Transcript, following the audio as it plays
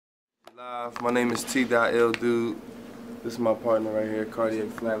Live. My name is T.L. Dude. This is my partner right here, Cardiak,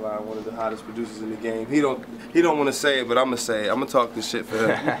 Flatline, one of the hottest producers in the game. He don't want to say it, but I'm gonna say it. I'm gonna talk this shit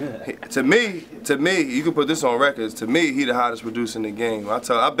for him. To me, you can put this on records. To me, he the hottest producer in the game.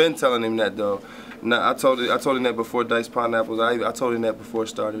 I've been telling him that though. Nah, I told him that before Diced Pineapples. I told him that before it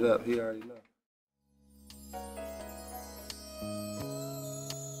started up. He already know.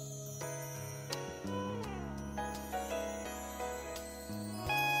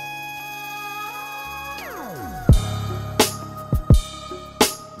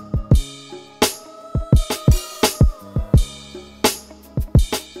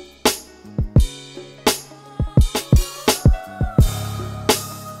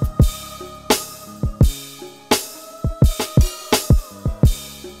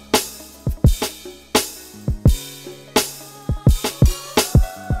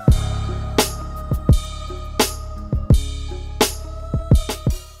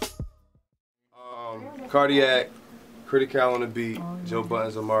 Cardiak, Critical on the beat, Joe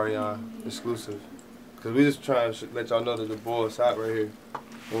Buttons and Marion, exclusive. Cause we just trying to let y'all know that the ball is hot right here.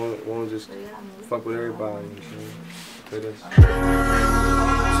 We won't just fuck with everybody. You know what I'm saying? So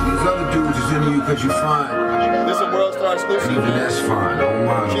these other dudes is into you cause you fine. This is a World Star exclusive. And even that's fine, I don't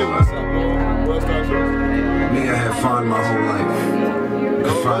mind. Q, what's up, bro? World Star exclusive. Me, I had fun my whole life. You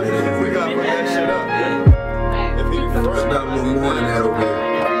can find it everywhere. We gotta put that shit up. If he It's not a little more than that over here.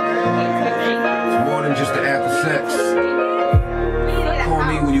 Just the after sex. Call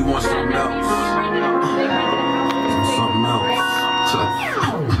me when you want something else. Something else.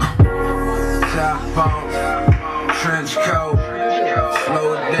 Top off, trench coat, slow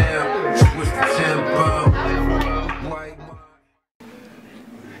it down, switch the tempo. White